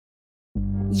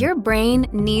Your brain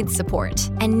needs support,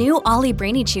 and new Ollie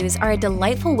Brainy Chews are a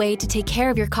delightful way to take care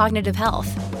of your cognitive health.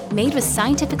 Made with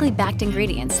scientifically backed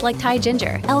ingredients like Thai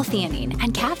ginger, L-theanine,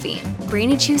 and caffeine,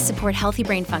 Brainy Chews support healthy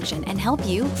brain function and help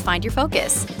you find your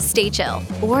focus, stay chill,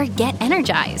 or get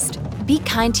energized. Be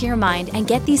kind to your mind and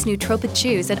get these nootropic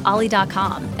chews at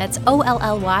ollie.com. That's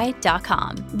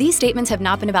OLLY.com. These statements have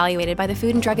not been evaluated by the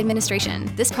Food and Drug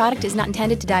Administration. This product is not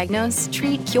intended to diagnose,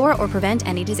 treat, cure, or prevent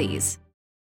any disease.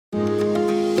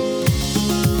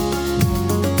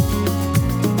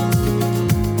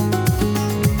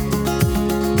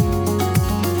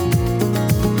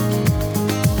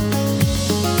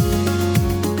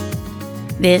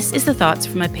 This is the Thoughts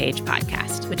from a Page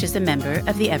podcast, which is a member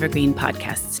of the Evergreen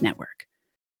Podcasts Network.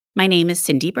 My name is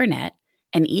Cindy Burnett,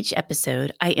 and each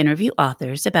episode I interview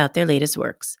authors about their latest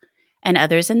works and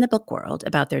others in the book world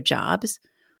about their jobs,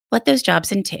 what those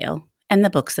jobs entail, and the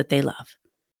books that they love.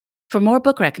 For more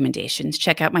book recommendations,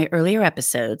 check out my earlier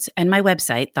episodes and my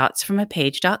website,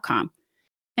 thoughtsfromapage.com,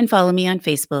 and follow me on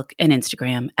Facebook and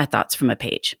Instagram at Thoughts from a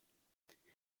Page.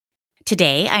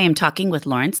 Today, I am talking with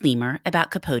Laurence Leamer about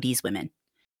CAPOTE'S women.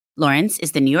 Laurence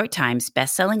is the New York Times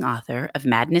bestselling author of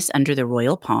Madness Under the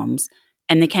Royal Palms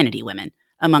and The Kennedy Women,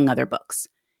 among other books.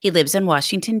 He lives in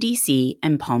Washington, D.C.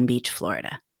 and Palm Beach,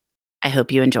 Florida. I hope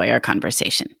you enjoy our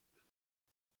conversation.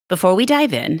 Before we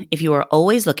dive in, if you are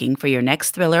always looking for your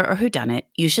next thriller or whodunit,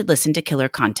 you should listen to Killer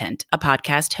Content, a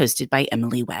podcast hosted by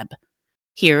Emily Webb.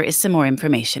 Here is some more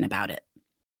information about it.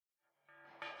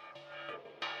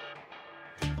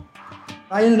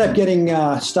 I ended up getting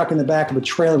stuck in the back of a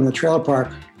trailer in the trailer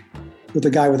park with a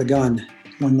guy with a gun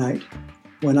one night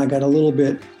when I got a little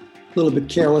bit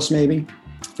careless, maybe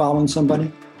following somebody.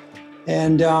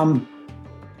 And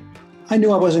I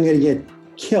knew I wasn't going to get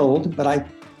killed, but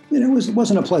it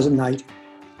wasn't a pleasant night.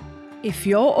 If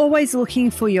you're always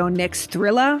looking for your next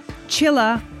thriller,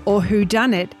 chiller, or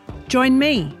whodunit, join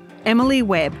me, Emily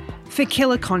Webb, for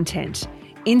Killer Content,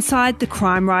 Inside the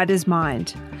Crime Writer's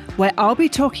Mind, where I'll be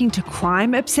talking to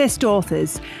crime-obsessed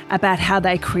authors about how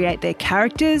they create their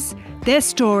characters, their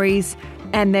stories,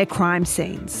 and their crime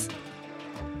scenes.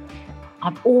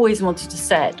 I've always wanted to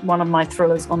set one of my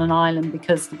thrillers on an island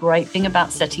because the great thing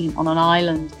about setting it on an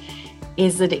island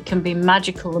is that it can be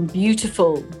magical and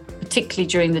beautiful, particularly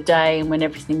during the day and when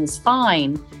everything is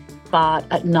fine. But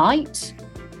at night,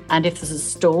 and if there's a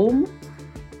storm,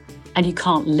 and you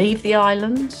can't leave the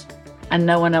island, and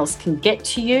no one else can get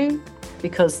to you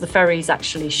because the ferry's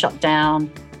actually shut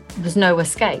down, there's no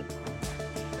escape.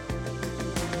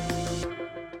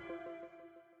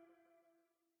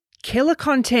 Killer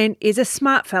Content is a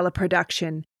Smart Fella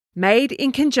production made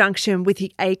in conjunction with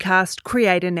the Acast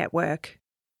Creator Network.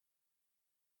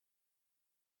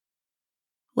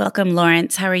 Welcome,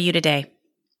 Laurence. How are you today?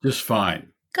 Just fine.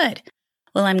 Good.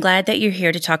 Well, I'm glad that you're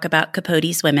here to talk about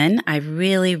CAPOTE'S women. I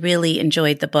really, really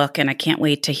enjoyed the book, and I can't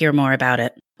wait to hear more about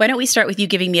it. Why don't we start with you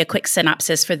giving me a quick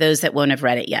synopsis for those that won't have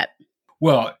read it yet?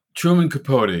 Well, Truman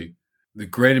Capote, the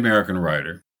great American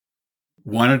writer,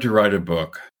 wanted to write a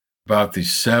book about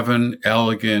these 7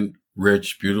 elegant,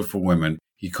 rich, beautiful women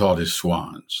he called his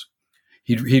swans.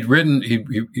 He'd written,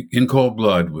 In Cold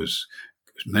Blood was,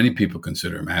 many people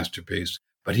consider a masterpiece,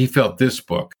 but he felt this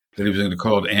book that he was going to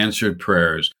call it Answered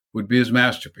Prayers would be his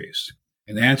masterpiece.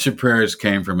 And Answered Prayers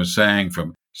came from a saying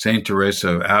from St.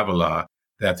 Teresa of Avila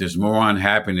that there's more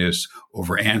unhappiness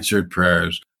over answered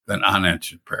prayers than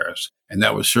unanswered prayers. And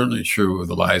that was certainly true of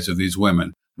the lives of these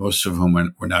women, most of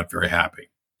whom were not very happy.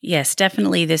 Yes,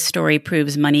 definitely this story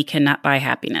proves money cannot buy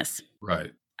happiness.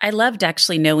 Right. I loved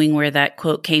actually knowing where that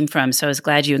quote came from, so I was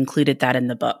glad you included that in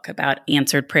the book about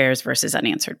answered prayers versus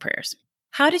unanswered prayers.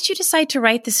 How did you decide to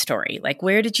write this story? Like,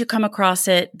 where did you come across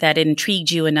it that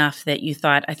intrigued you enough that you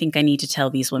thought, I think I need to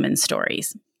tell these women's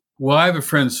stories? Well, I have a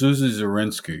friend, Susie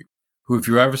Zirinsky, who, if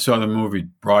you ever saw the movie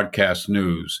Broadcast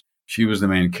News, she was the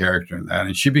main character in that.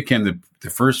 And she became the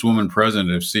first woman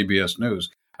president of CBS News.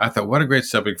 I thought, what a great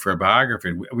subject for a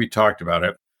biography. We talked about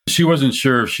it. She wasn't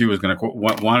sure if she was going to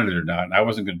want it or not, and I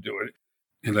wasn't going to do it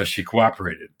unless she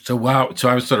cooperated. So I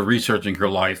was sort of researching her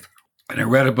life, and I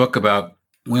read a book about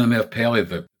William F. Paley,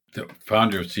 the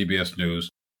founder of CBS News,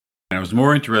 and I was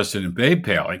more interested in Babe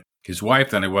Paley, his wife,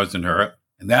 than I was in her,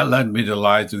 and that led me to the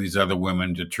lives of these other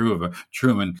women, to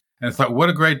Truman, and I thought, what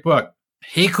a great book.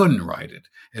 He couldn't write it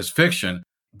as fiction,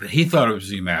 but he thought it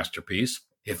was a masterpiece.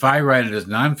 If I write it as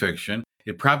nonfiction,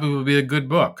 it probably would be a good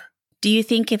book. Do you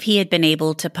think if he had been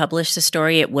able to publish the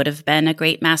story, it would have been a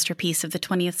great masterpiece of the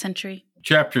 20th century?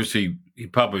 Chapters he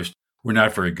published were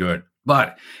not very good.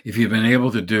 But if he'd been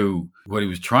able to do what he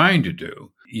was trying to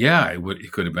do, yeah, it would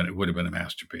have been a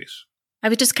masterpiece. I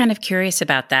was just kind of curious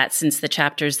about that since the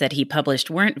chapters that he published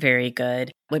weren't very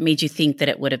good. What made you think that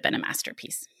it would have been a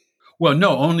masterpiece? Well,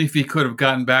 no, only if he could have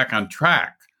gotten back on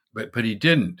track, but he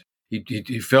didn't.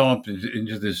 He fell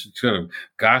into this sort of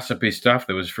gossipy stuff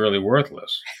that was fairly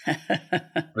worthless. But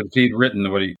if he'd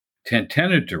written what he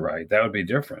intended to write, that would be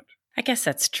different. I guess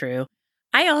that's true.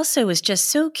 I also was just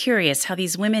so curious how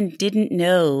these women didn't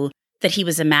know that he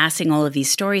was amassing all of these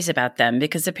stories about them,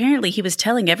 because apparently he was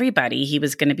telling everybody he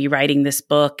was going to be writing this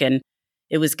book and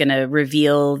it was going to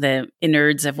reveal the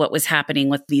innards of what was happening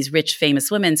with these rich,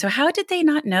 famous women. So how did they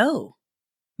not know?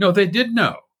 No, they did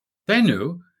know. They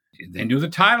knew. They knew the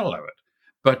title of it.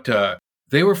 But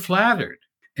they were flattered.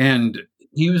 And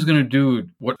he was going to do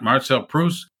what Marcel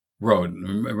Proust wrote,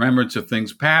 Remembrance of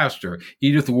Things Past, or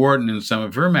Edith Wharton in some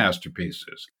of her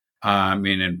masterpieces.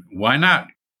 And why not?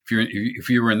 If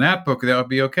you were in that book, that would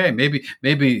be okay. Maybe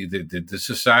the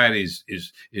society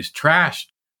is trashed,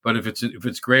 but if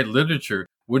it's great literature,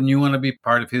 wouldn't you want to be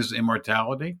part of his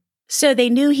immortality? So they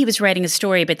knew he was writing a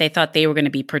story, but they thought they were going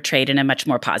to be portrayed in a much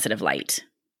more positive light.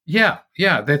 Yeah.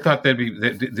 They thought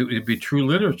it'd be true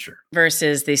literature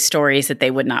versus the stories that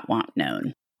they would not want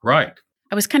known. Right.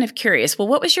 I was kind of curious. Well,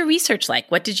 what was your research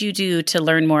like? What did you do to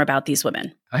learn more about these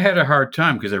women? I had a hard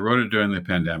time because I wrote it during the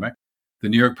pandemic. The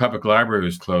New York Public Library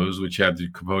was closed, which had the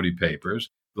Capote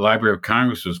papers. The Library of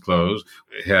Congress was closed.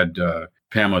 It had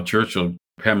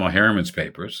Pamela Harriman's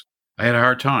papers. I had a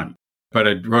hard time. But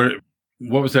I wrote it.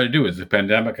 What was I to do? It was the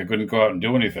pandemic. I couldn't go out and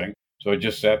do anything. So I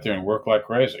just sat there and worked like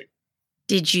crazy.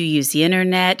 Did you use the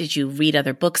internet? Did you read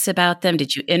other books about them?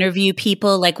 Did you interview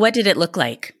people? Like, what did it look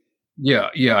like? Yeah.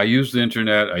 I used the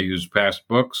internet. I used past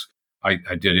books. I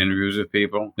did interviews with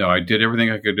people. No, I did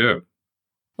everything I could do.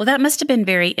 Well, that must have been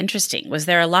very interesting. Was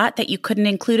there a lot that you couldn't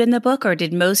include in the book, or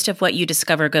did most of what you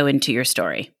discover go into your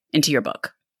story, into your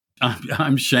book?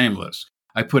 I'm shameless.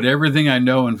 I put everything I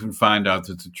know and can find out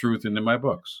that's the truth into my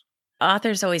books.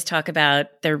 Authors always talk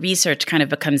about their research kind of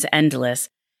becomes endless.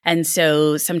 And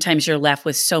so sometimes you're left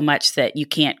with so much that you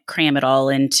can't cram it all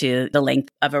into the length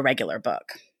of a regular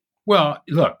book. Well,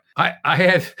 look,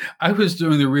 I was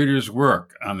doing the reader's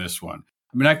work on this one.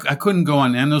 I mean, I couldn't go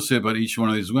on endlessly about each one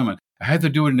of these women. I had to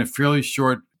do it in a fairly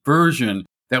short version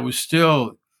that was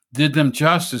still did them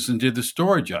justice and did the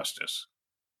story justice.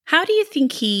 How do you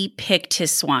think he picked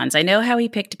his swans? I know how he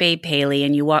picked Babe Paley,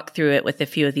 and you walk through it with a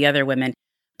few of the other women,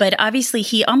 but obviously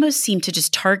he almost seemed to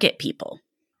just target people.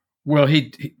 Well,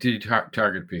 he did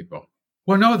target people.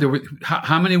 Well, no, there were.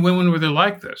 How many women were there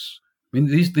like this? I mean,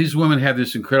 these women had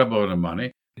this incredible amount of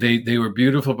money. They were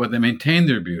beautiful, but they maintained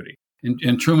their beauty.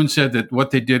 And Truman said that what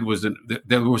they did was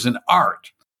there was an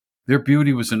art. Their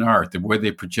beauty was an art, the way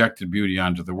they projected beauty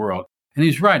onto the world. And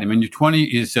he's right. I mean,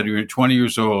 he said you're 20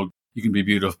 years old, you can be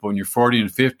beautiful, and you're 40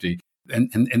 and 50.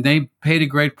 And they paid a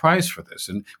great price for this.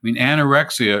 And I mean,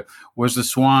 anorexia was the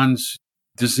swans'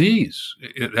 disease.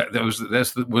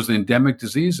 That was the endemic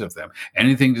disease of them.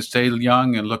 Anything to stay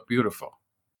young and look beautiful.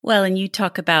 Well, and you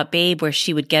talk about Babe, where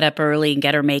she would get up early and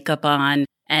get her makeup on,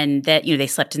 and that, they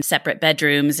slept in separate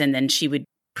bedrooms, and then she would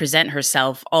present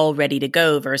herself all ready to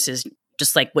go versus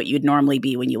just like what you'd normally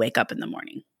be when you wake up in the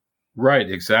morning. Right,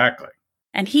 exactly.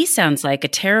 And he sounds like a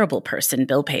terrible person,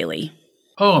 Bill Paley.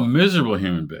 Oh, a miserable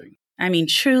human being. I mean,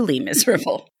 truly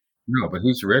miserable. No, but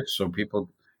he's rich, so people,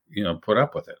 put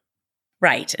up with it.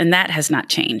 Right, and that has not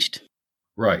changed.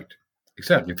 Right,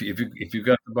 except if you've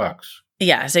got the bucks.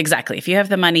 Yes, exactly. If you have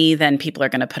the money, then people are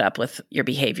going to put up with your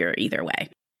behavior either way.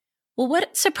 Well,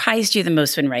 what surprised you the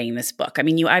most when writing this book? I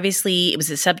mean, it was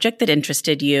a subject that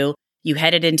interested you. You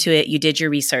headed into it. You did your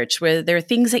research. Were there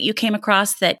things that you came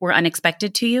across that were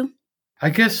unexpected to you? I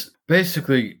guess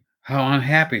basically how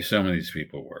unhappy some of these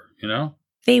people were,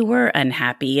 They were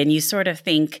unhappy, and you sort of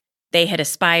think they had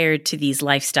aspired to these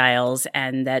lifestyles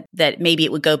and that maybe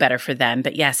it would go better for them.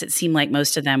 But yes, it seemed like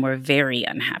most of them were very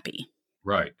unhappy.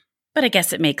 Right. But I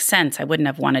guess it makes sense. I wouldn't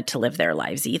have wanted to live their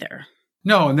lives either.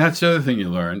 No, and that's the other thing you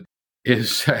learn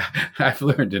is I've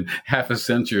learned in half a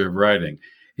century of writing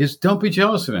is don't be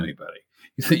jealous of anybody.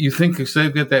 You think because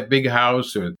they've got that big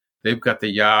house or they've got the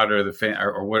yacht or the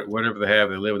or whatever they have,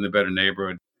 they live in the better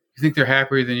neighborhood. You think they're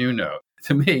happier than you know.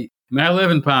 To me, I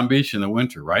live in Palm Beach in the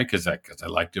winter, right? Because I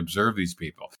like to observe these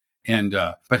people. And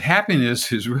but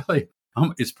happiness is really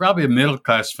it's probably a middle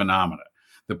class phenomenon.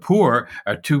 The poor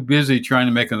are too busy trying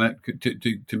to make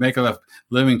enough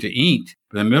living to eat.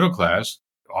 For the middle class,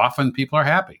 often people are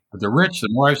happy. But the rich, the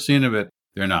more I've seen of it,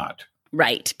 they're not.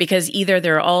 Right. Because either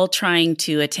they're all trying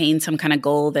to attain some kind of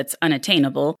goal that's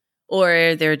unattainable,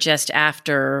 or they're just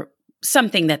after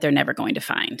something that they're never going to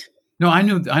find. No, I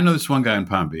know this one guy in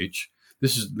Palm Beach.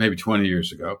 This is maybe 20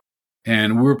 years ago.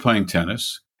 And we were playing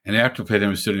tennis. And after the play, they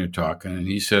were sitting there talking, and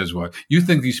he says, well, you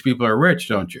think these people are rich,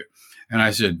 don't you? And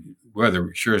I said, well,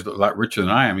 they're sure is a lot richer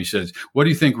than I am. He says, what do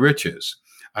you think rich is?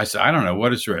 I said, I don't know.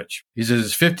 What is rich? He says,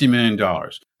 it's $50 million.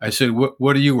 I said,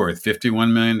 what are you worth?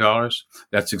 $51 million?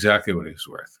 That's exactly what he's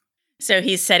worth. So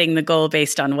he's setting the goal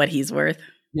based on what he's worth.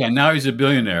 Yeah, now he's a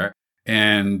billionaire.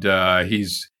 And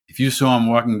if you saw him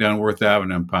walking down Worth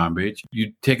Avenue in Palm Beach,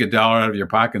 you'd take $1 out of your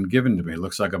pocket and give it to me. It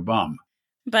looks like a bum.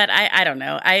 But I don't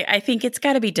know. I think it's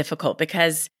got to be difficult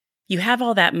because you have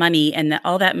all that money and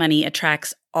all that money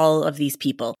attracts all of these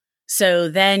people. So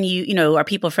then are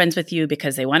people friends with you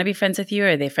because they want to be friends with you? Or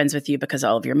are they friends with you because of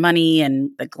all of your money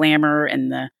and the glamour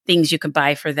and the things you can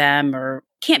buy for them? Or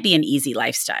can't be an easy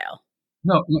lifestyle.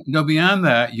 No, beyond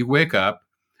that, you wake up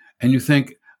and you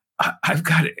think, I've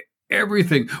got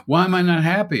everything. Why am I not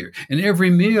happier? And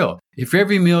every meal, if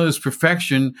every meal is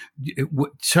perfection,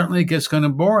 certainly it gets kind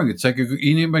of boring. It's like you're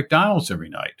eating at McDonald's every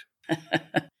night.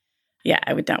 Yeah,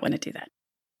 I would not want to do that.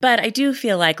 But I do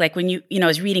feel like when I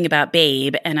was reading about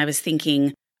Babe and I was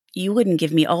thinking, you wouldn't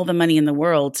give me all the money in the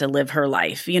world to live her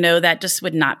life. That just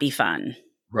would not be fun.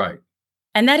 Right.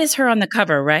 And that is her on the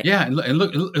cover, right? Yeah. And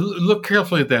look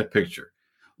carefully at that picture.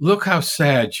 Look how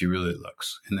sad she really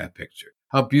looks in that picture.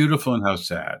 How beautiful and how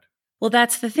sad. Well,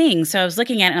 that's the thing. So I was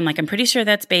looking at it and I'm like, I'm pretty sure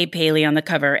that's Babe Paley on the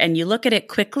cover. And you look at it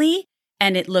quickly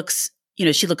and it looks,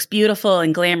 she looks beautiful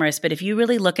and glamorous. But if you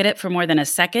really look at it for more than a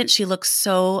second, she looks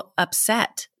so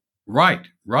upset. Right.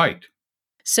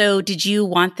 So did you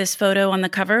want this photo on the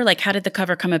cover? How did the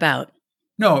cover come about?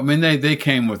 No, I mean, they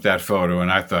came with that photo.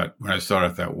 And I thought, when I saw it,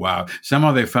 I thought, wow,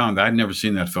 somehow they found that. I'd never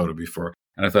seen that photo before.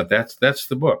 And I thought, that's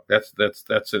the book. That's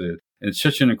it. And it's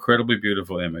such an incredibly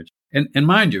beautiful image. And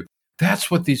mind you,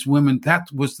 that's what these women,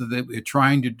 that was they're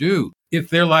trying to do. If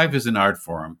their life is an art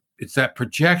form, it's that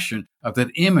projection of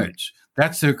that image.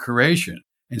 That's their creation.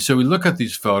 And so we look at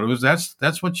these photos.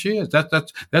 That's what she is.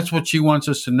 That's what she wants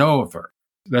us to know of her.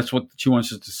 That's what she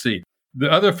wants us to see.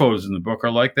 The other photos in the book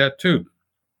are like that too.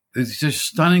 It's just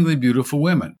stunningly beautiful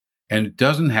women. And it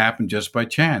doesn't happen just by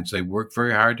chance. They work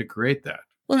very hard to create that.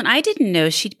 Well, and I didn't know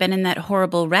she'd been in that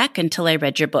horrible wreck until I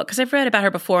read your book. Because I've read about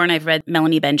her before and I've read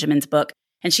Melanie Benjamin's book.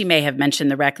 And she may have mentioned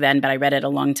the wreck then, but I read it a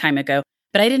long time ago.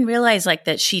 But I didn't realize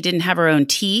that she didn't have her own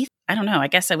teeth. I don't know. I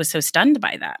guess I was so stunned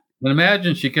by that. But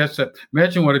imagine she gets up.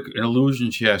 Imagine what an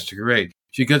illusion she has to create.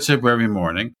 She gets up every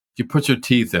morning. She puts her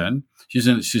teeth in. She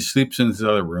sleeps in this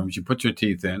other room. She puts her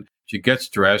teeth in. She gets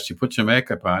dressed. She puts her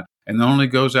makeup on, and then only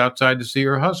goes outside to see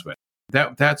her husband.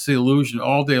 That's the illusion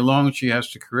all day long she has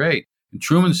to create. And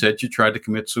Truman said she tried to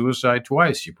commit suicide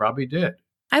twice. She probably did.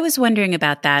 I was wondering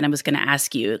about that and I was going to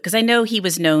ask you, because I know he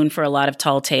was known for a lot of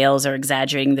tall tales or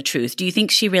exaggerating the truth. Do you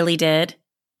think she really did?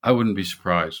 I wouldn't be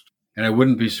surprised. And I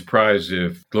wouldn't be surprised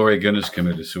if Gloria Guinness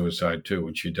committed suicide too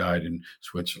when she died in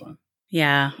Switzerland.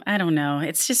 Yeah, I don't know.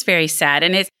 It's just very sad.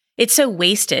 And it's so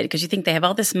wasted because you think they have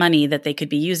all this money that they could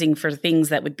be using for things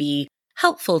that would be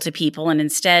helpful to people. And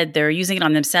instead they're using it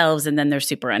on themselves and then they're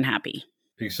super unhappy.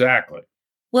 Exactly.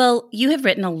 Well, you have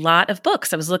written a lot of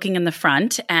books. I was looking in the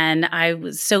front and I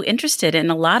was so interested in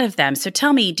a lot of them. So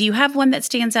tell me, do you have one that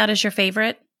stands out as your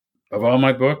favorite? Of all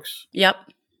my books? Yep.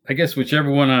 I guess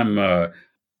whichever one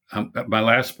my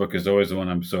last book is always the one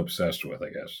I'm so obsessed with, I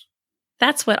guess.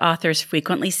 That's what authors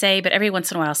frequently say, but every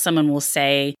once in a while someone will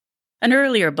say an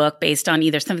earlier book based on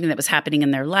either something that was happening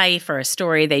in their life or a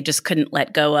story they just couldn't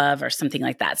let go of or something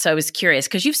like that. So I was curious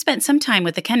because you've spent some time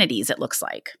with the Kennedys, it looks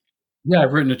like. Yeah,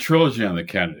 I've written a trilogy on the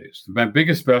Kennedys. My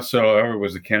biggest bestseller ever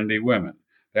was The Kennedy Women.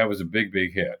 That was a big,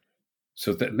 big hit.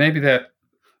 So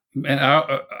and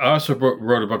I also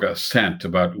wrote a book, Ascent,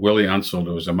 about Willie Unseld,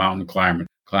 who was a mountain climber,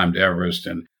 climbed Everest,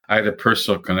 and I had a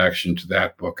personal connection to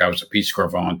that book. I was a Peace Corps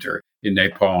volunteer in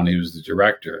Nepal, and he was the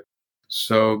director.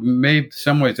 So maybe in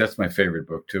some ways that's my favorite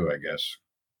book too, I guess.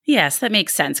 Yes, that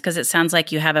makes sense because it sounds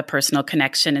like you have a personal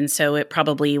connection, and so it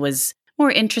probably was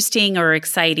more interesting or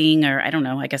exciting or, I don't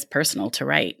know, I guess personal to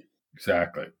write.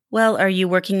 Exactly. Well, are you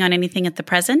working on anything at the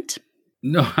present?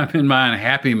 No, I'm in my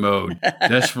unhappy mode,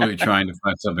 desperately trying to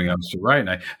find something else to write.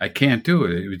 And I can't do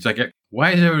it. It's like,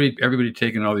 why is everybody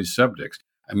taking all these subjects?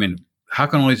 I mean, how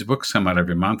can all these books come out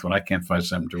every month when I can't find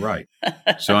something to write?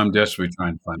 So I'm desperately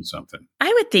trying to find something.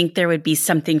 I would think there would be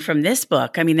something from this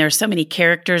book. I mean, there are so many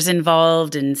characters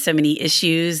involved and so many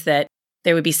issues that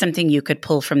there would be something you could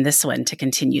pull from this one to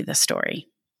continue the story.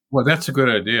 Well, that's a good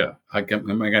idea. Am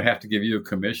I going to have to give you a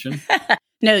commission?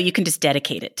 No, you can just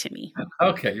dedicate it to me.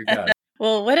 Okay, you got it.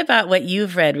 Well, what about what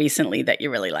you've read recently that you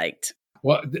really liked?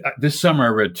 Well, this summer I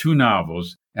read 2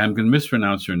 novels, and I'm going to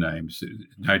mispronounce her name,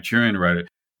 Nigerian writer,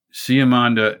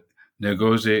 Chimamanda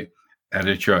Ngozi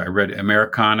Adichie. I read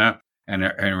Americana and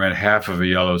I read half of A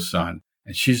Yellow Sun.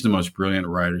 And she's the most brilliant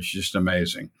writer. She's just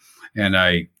amazing. And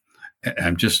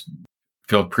I'm just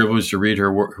felt privileged to read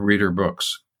her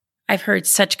books. I've heard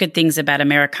such good things about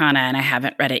Americana, and I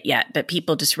haven't read it yet, but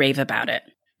people just rave about it.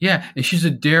 Yeah, and she's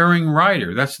a daring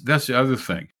writer. That's the other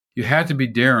thing. You have to be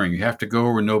daring. You have to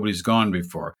go where nobody's gone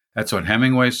before. That's what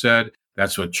Hemingway said.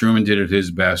 That's what Truman did at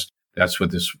his best. That's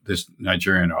what this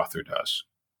Nigerian author does.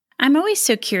 I'm always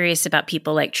so curious about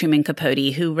people like Truman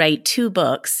Capote who write 2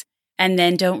 books and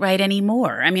then don't write any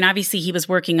more. I mean, obviously he was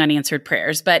working on Answered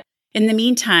Prayers, but in the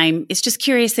meantime, it's just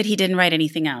curious that he didn't write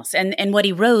anything else. And what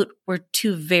he wrote were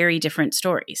 2 very different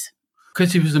stories.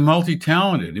 Because he was a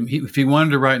multi-talented. If he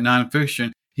wanted to write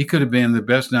nonfiction, he could have been the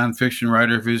best nonfiction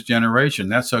writer of his generation.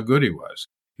 That's how good he was.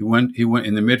 He went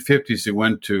in the mid-50s. He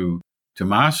went to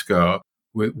Moscow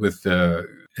with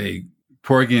a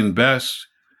Porgy Bess,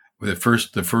 with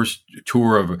the first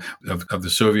tour of the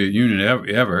Soviet Union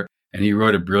ever, and he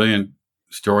wrote a brilliant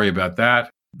story about that.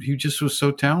 He just was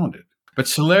so talented. But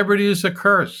celebrity is a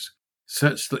curse.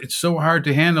 So it's so hard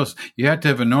to handle. You have to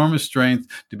have enormous strength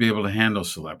to be able to handle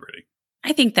celebrity.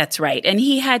 I think that's right. And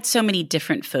he had so many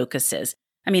different focuses.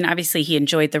 I mean, obviously he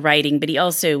enjoyed the writing, but he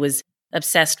also was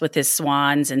obsessed with his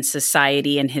swans and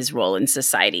society and his role in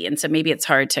society. And so maybe it's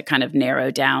hard to kind of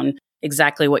narrow down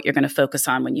exactly what you're going to focus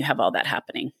on when you have all that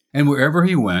happening. And wherever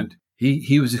he went,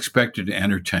 he was expected to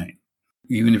entertain,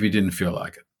 even if he didn't feel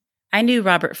like it. I knew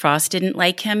Robert Frost didn't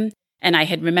like him, and I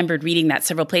had remembered reading that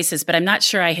several places, but I'm not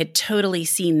sure I had totally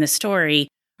seen the story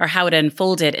or how it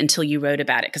unfolded until you wrote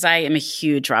about it, because I am a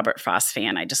huge Robert Frost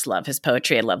fan. I just love his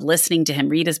poetry. I love listening to him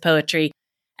read his poetry.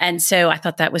 And so I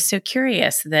thought that was so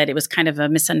curious that it was kind of a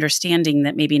misunderstanding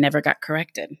that maybe never got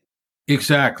corrected.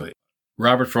 Exactly.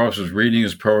 Robert Frost was reading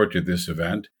his poetry at this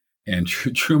event, and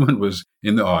Truman was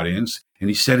in the audience, and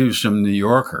he said he was from New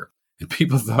Yorker. And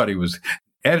people thought he was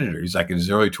editor. He's like in his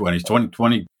early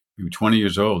 20s, 20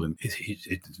 years old, and he's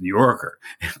a New Yorker.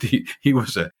 And he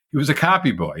was a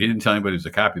copy boy. He didn't tell anybody he was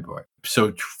a copy boy.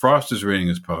 So Frost is reading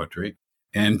his poetry,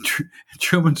 and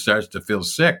Truman starts to feel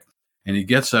sick. And he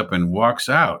gets up and walks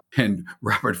out. And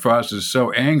Robert Frost is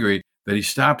so angry that he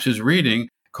stops his reading,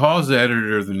 calls the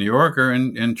editor of the New Yorker,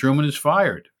 and Truman is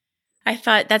fired. I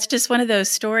thought that's just one of those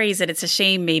stories that it's a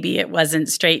shame maybe it wasn't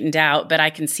straightened out, but I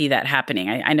can see that happening.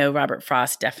 I know Robert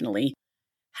Frost definitely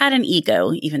had an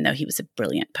ego, even though he was a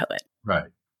brilliant poet. Right.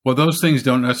 Well, those things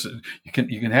don't necessarily, you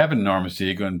can have an enormous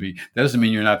ego that doesn't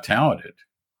mean you're not talented.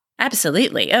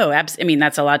 Absolutely. I mean,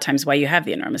 that's a lot of times why you have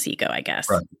the enormous ego, I guess.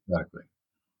 Right, exactly.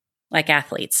 Like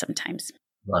athletes sometimes.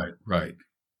 Right.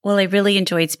 Well, I really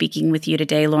enjoyed speaking with you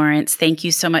today, Laurence. Thank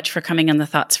you so much for coming on the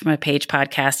Thoughts from a Page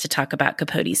podcast to talk about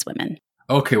Capote's women.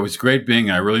 Okay, it was great being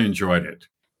here. I really enjoyed it.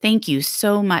 Thank you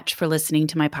so much for listening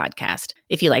to my podcast.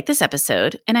 If you like this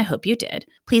episode, and I hope you did,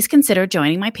 please consider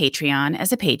joining my Patreon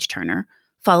as a page turner.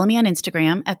 Follow me on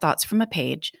Instagram at Thoughts from a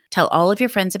Page. Tell all of your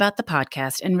friends about the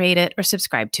podcast and rate it or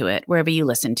subscribe to it wherever you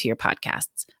listen to your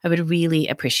podcasts. I would really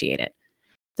appreciate it.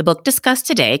 The book discussed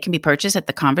today can be purchased at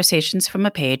the Conversations from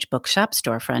a Page bookshop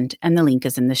storefront, and the link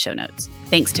is in the show notes.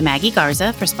 Thanks to Maggie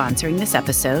Garza for sponsoring this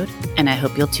episode, and I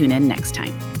hope you'll tune in next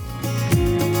time.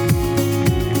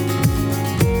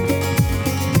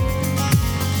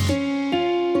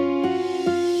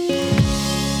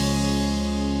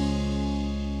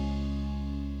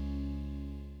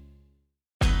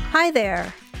 Hi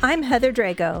there, I'm Heather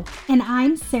Drago. And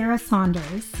I'm Sarah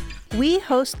Saunders. We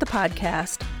host the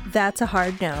podcast, That's a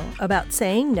Hard No, about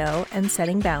saying no and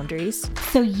setting boundaries.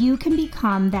 So you can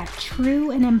become that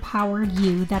true and empowered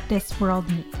you that this world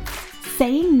needs.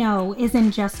 Saying no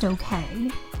isn't just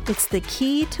okay. It's the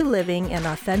key to living an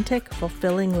authentic,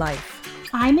 fulfilling life.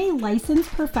 I'm a licensed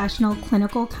professional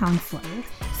clinical counselor,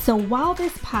 so while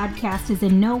this podcast is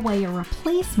in no way a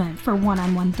replacement for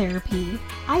one-on-one therapy,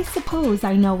 I suppose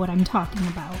I know what I'm talking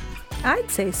about. I'd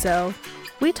say so.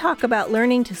 We talk about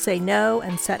learning to say no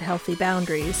and set healthy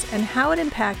boundaries and how it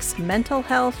impacts mental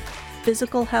health,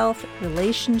 physical health,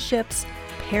 relationships,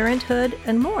 parenthood,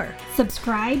 and more.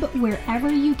 Subscribe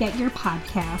wherever you get your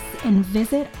podcasts and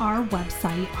visit our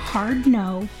website,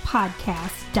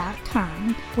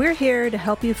 hardnopodcast.com. We're here to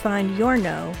help you find your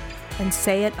no and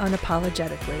say it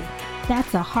unapologetically.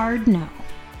 That's a hard no.